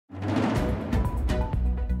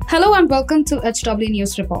Hello and welcome to HW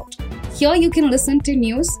News Report. Here you can listen to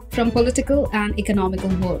news from political and economical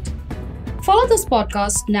world. Follow this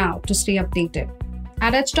podcast now to stay updated.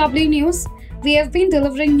 At HW News, we have been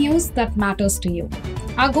delivering news that matters to you.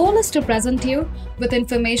 Our goal is to present you with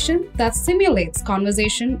information that simulates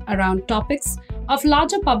conversation around topics of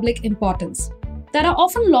larger public importance that are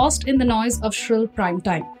often lost in the noise of shrill prime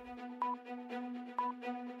time.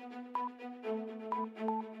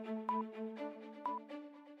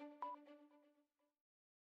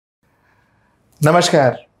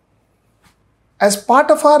 Namaskar. As part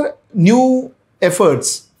of our new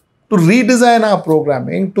efforts to redesign our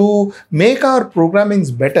programming, to make our programmings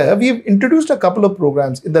better, we've introduced a couple of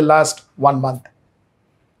programs in the last 1 month.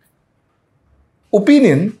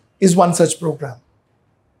 Opinion is one such program.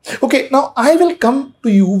 Okay, now I will come to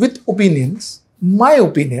you with opinions, my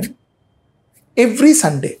opinion, every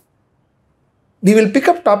Sunday. We will pick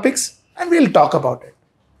up topics and we'll talk about it.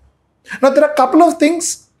 Now there are a couple of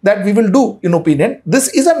things that we will do in opinion. This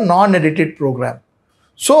is a non-edited program.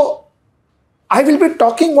 So I will be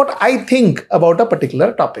talking what I think about a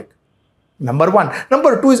particular topic. Number one.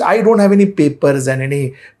 Number two is I don't have any papers and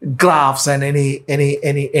any graphs and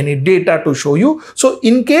any data to show you. So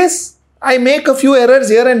in case I make a few errors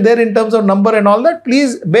here and there in terms of number and all that,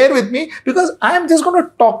 please bear with me because I am just going to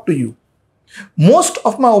talk to you. Most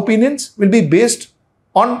of my opinions will be based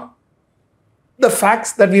on the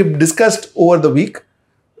facts that we have discussed over the week,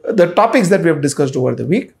 the topics that we have discussed over the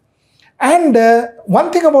week. And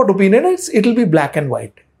one thing about opinion is it will be black and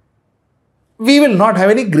white. We will not have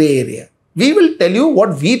any gray area. We will tell you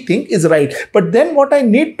what we think is right. But then what I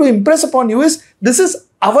need to impress upon you is this is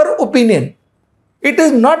our opinion. It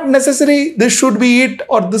is not necessary this should be it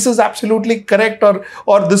or this is absolutely correct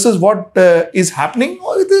or this is what is happening.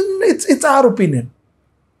 It's our opinion.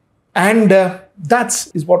 And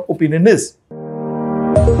that's what opinion is.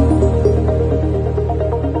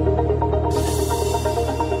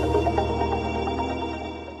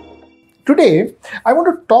 Today, I want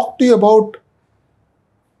to talk to you about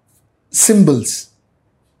symbols.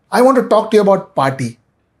 I want to talk to you about party.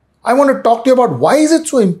 I want to talk to you about why is it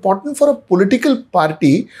so important for a political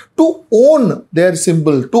party to own their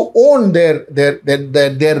symbol, to own their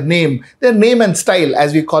name and style,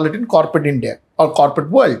 as we call it in corporate India or corporate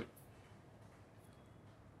world.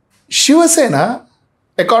 Shivsena,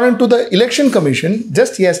 according to the Election Commission,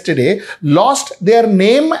 just yesterday, lost their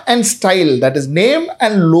name and style, that is name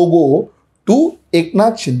and logo, to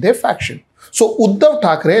Eknath Shinde faction. So Uddhav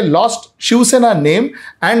Thackeray lost Shivsena name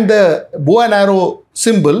and the bow and arrow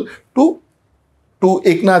symbol to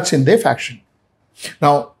Eknath Shinde faction.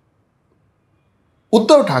 Now,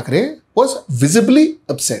 Uddhav Thackeray was visibly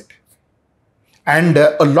upset. And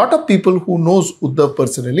a lot of people who knows Uddhav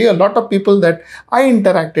personally, a lot of people that I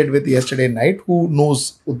interacted with yesterday night who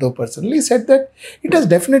knows Uddhav personally said that it has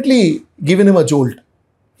definitely given him a jolt.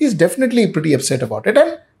 He's definitely pretty upset about it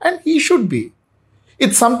and he should be.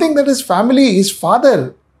 It's something that his family, his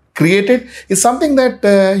father created. It's something that,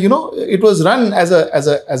 it was run as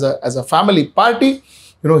a family party.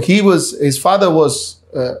 His father was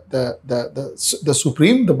the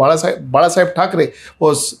supreme, the Balasahebanchi Thackeray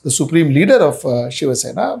was the supreme leader of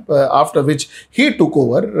Shivsena, after which he took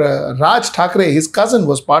over. Raj Thackeray, his cousin,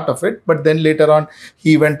 was part of it, but then later on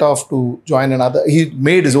he went off to join another. He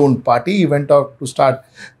made his own party. He went off to start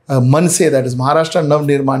Manse, that is Maharashtra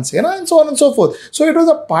Navnirman Sena, and so on and so forth. So it was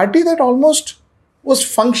a party that almost was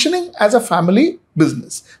functioning as a family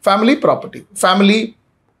business, family property, family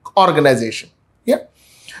organization. Yeah.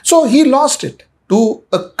 So he lost it to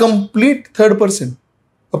a complete third person,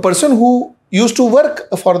 a person who used to work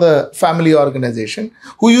for the family organization,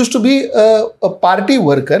 who used to be a party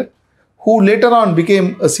worker, who later on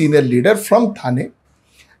became a senior leader from Thane.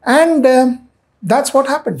 And that's what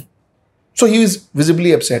happened. So he is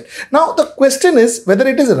visibly upset. Now the question is whether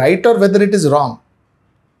it is right or whether it is wrong.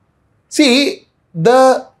 See,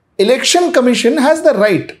 the Election Commission has the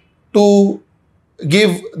right to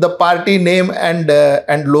give the party name and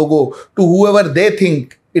logo to whoever they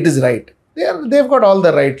think it is right. They've got all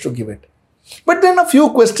the rights to give it. But then a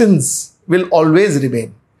few questions will always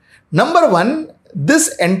remain. Number one,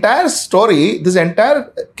 this entire story, this entire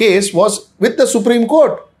case was with the Supreme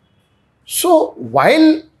Court. So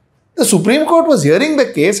while the Supreme Court was hearing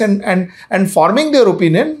the case and forming their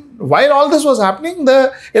opinion, while all this was happening,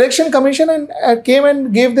 the Election Commission came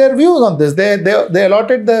and gave their views on this. They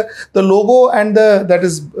allotted the logo and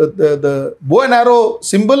the bow and arrow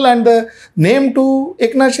symbol and the name to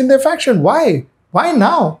Eknath Shinde faction. Why? Why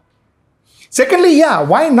now? Secondly,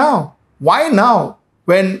 why now? Why now?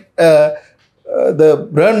 When the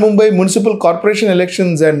Mumbai Municipal Corporation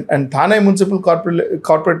elections and Thane Municipal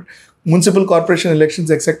Corporation elections,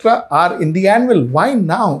 etc., are in the annual. Why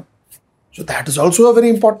now? So that is also a very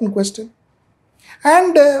important question.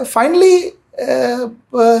 And finally,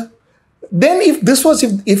 then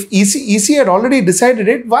if EC had already decided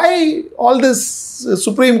it, why all this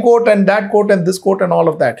Supreme Court and that court and this court and all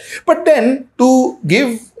of that? But then to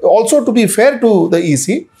be fair to the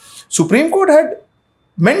EC, Supreme Court had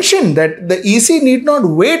mentioned that the EC need not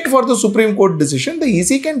wait for the Supreme Court decision. The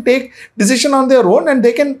EC can take decision on their own, and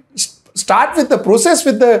they can start with the process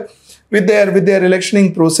with their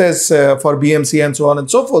electioning process for BMC and so on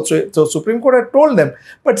and so forth. So Supreme Court had told them,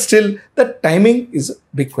 but still the timing is a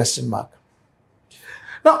big question mark.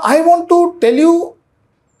 Now I want to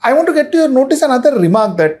get to your notice another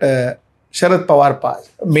remark that Sharad Pawar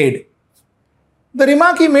made. The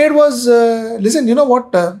remark he made was, listen, you know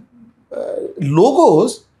what?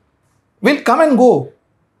 Logos will come and go.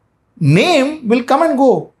 Name will come and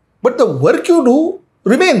go. But the work you do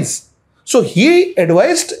remains. So he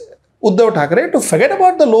advised Uddhav Thackeray to forget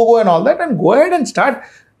about the logo and all that and go ahead and start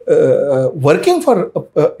working for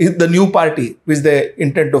the new party which they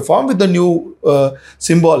intend to form with the new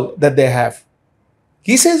symbol that they have.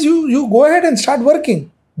 He says you go ahead and start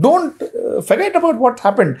working. Don't forget about what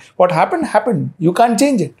happened. What happened. You can't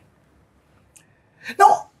change it.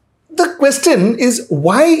 Now, the question is,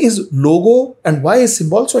 why is logo and why is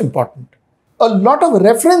symbol so important? A lot of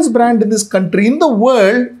reference brand in this country, in the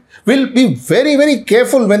world, will be very, very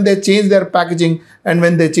careful when they change their packaging and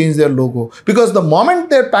when they change their logo. Because the moment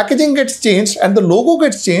their packaging gets changed and the logo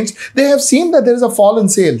gets changed, they have seen that there is a fall in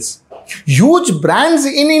sales. Huge brands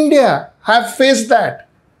in India have faced that.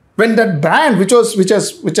 When that brand, which had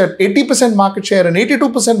 80% market share and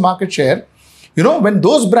 82% market share, when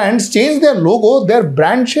those brands changed their logo, their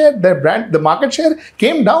brand share, the market share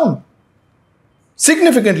came down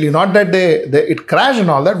significantly. Not that it crashed and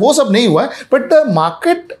all that, wo sab nahi hua, but the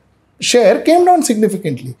market share came down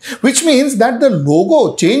significantly, which means that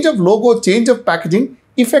the change of packaging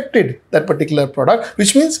affected that particular product,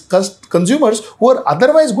 which means consumers who are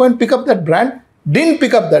otherwise going to pick up that brand didn't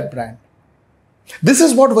pick up that brand. This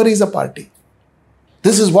is what worries a party.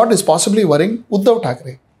 This is what is possibly worrying Uddhav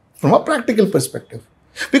Thackeray from a practical perspective.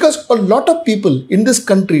 Because a lot of people in this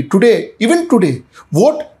country even today,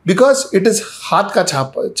 vote because it is Haath Ka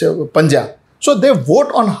Panja. So they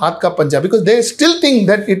vote on Haath Ka Panja because they still think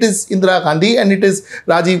that it is Indira Gandhi and it is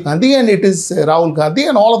Rajiv Gandhi and it is Rahul Gandhi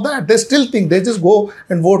and all of that. They still think, they just go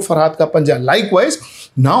and vote for Haath Ka Panja.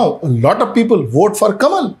 Likewise, now a lot of people vote for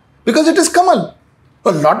Kamal because it is Kamal.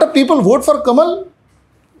 A lot of people vote for Kamal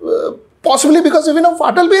possibly because of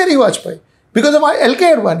Atal Bihari Vajpayee, because of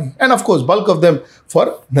L.K. Advani, and of course bulk of them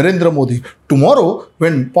for Narendra Modi. Tomorrow,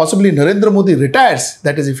 when possibly Narendra Modi retires,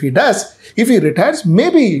 that is if he retires,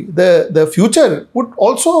 maybe the future would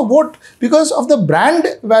also vote because of the brand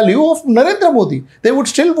value of Narendra Modi. They would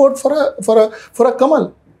still vote for a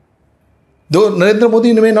Kamal. Though Narendra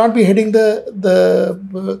Modi may not be heading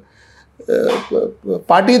the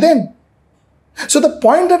party then. So the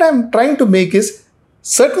point that I'm trying to make is,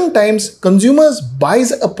 certain times consumers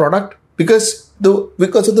buys a product because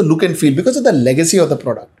of the look and feel, because of the legacy of the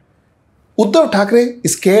product. Uddhav Thackeray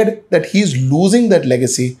is scared that he is losing that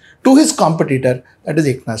legacy to his competitor, that is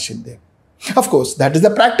Eknath Shinde. Of course, that is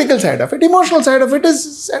the practical side of it. Emotional side of it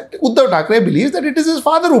is Uddhav Thackeray believes that it is his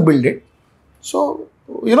father who built it. So,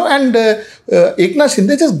 and Eknath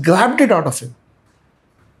Shinde just grabbed it out of him.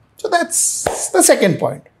 So that's the second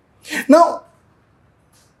point. Now,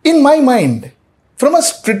 in my mind, from a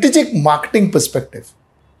strategic marketing perspective,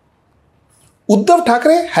 Uddhav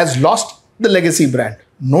Thackeray has lost the legacy brand,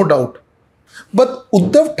 no doubt. But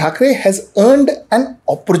Uddhav Thackeray has earned an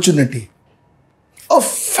opportunity, a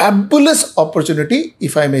fabulous opportunity,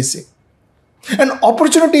 if I may say. An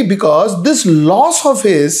opportunity because this loss of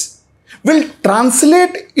his will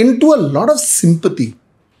translate into a lot of sympathy.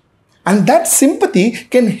 And that sympathy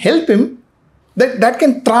can help him, that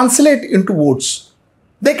can translate into votes.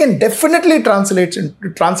 They can definitely translate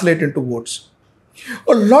into votes.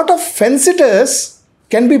 A lot of fence-sitters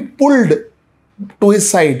can be pulled to his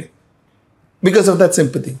side because of that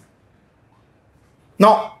sympathy.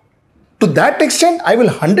 Now, to that extent, I will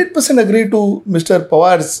 100% agree to Mr.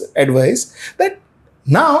 Pawar's advice that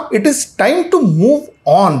now it is time to move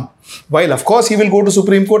on. While of course he will go to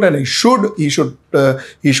Supreme Court and he should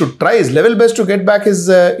try his level best to get back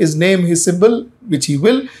his name, his symbol, which he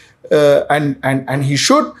will. And he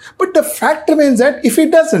should, but the fact remains that if he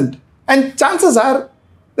doesn't, and chances are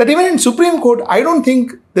that even in Supreme Court, I don't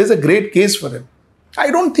think there's a great case for him.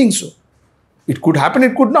 I don't think so. It could happen,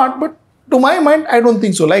 it could not, but To my mind, I don't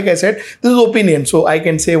think so. Like I said, this is opinion, so I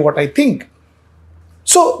can say what I think.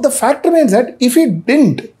 So the fact remains that if he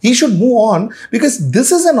didn't, he should move on, because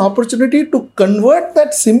this is an opportunity to convert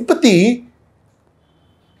that sympathy.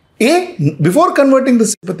 Before converting the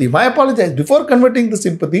sympathy, before converting the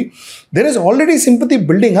sympathy, there is already sympathy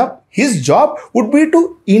building up. His job would be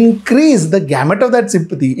to increase the gamut of that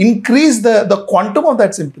sympathy, increase the quantum of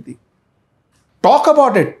that sympathy. Talk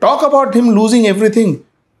about it. Talk about him losing everything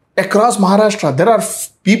across Maharashtra. There are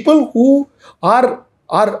people who are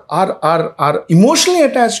emotionally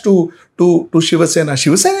attached to Shivsena.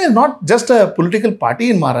 Shivsena is not just a political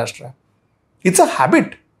party in Maharashtra. It's a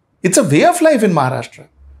habit. It's a way of life in Maharashtra.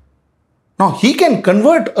 Now, he can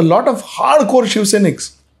convert a lot of hardcore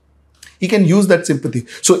Shivseniks. He can use that sympathy.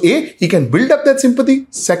 So, he can build up that sympathy.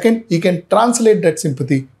 Second, he can translate that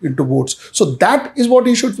sympathy into votes. So, that is what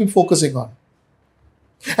he should be focusing on.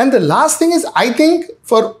 And the last thing is, I think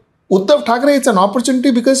for Uddhav Thackeray, it's an opportunity,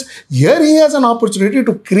 because here he has an opportunity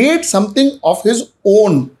to create something of his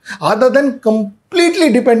own, other than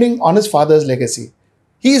completely depending on his father's legacy.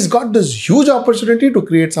 He's got this huge opportunity to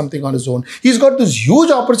create something on his own. He's got this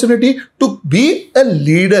huge opportunity to be a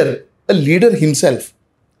leader himself.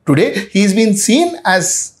 Today, he's been seen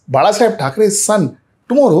as Balasahebanchi Thackera's son.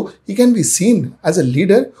 Tomorrow, he can be seen as a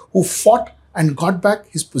leader who fought and got back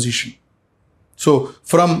his position. So,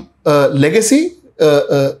 from legacy,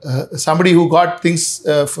 somebody who got things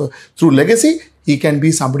through legacy, he can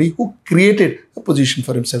be somebody who created a position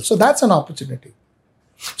for himself. So, that's an opportunity.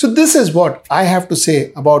 So this is what I have to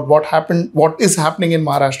say about what is happening in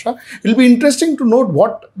Maharashtra. It will be interesting to note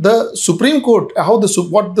what the Supreme Court,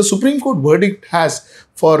 what the Supreme Court verdict has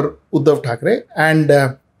for Uddhav Thackeray and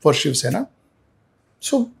for Shivsena.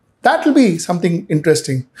 So that will be something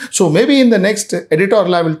interesting. So maybe in the next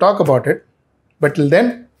editorial I will talk about it. But till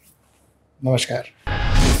then, namaskar.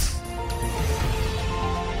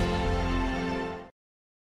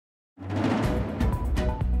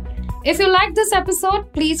 If you like this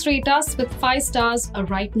episode, please rate us with 5 stars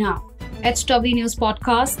right now. HW News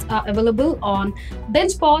podcasts are available on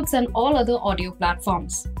BingePods and all other audio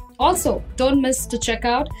platforms. Also, don't miss to check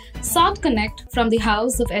out South Connect from the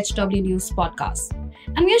house of HW News podcasts.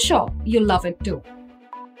 And we're sure you'll love it too.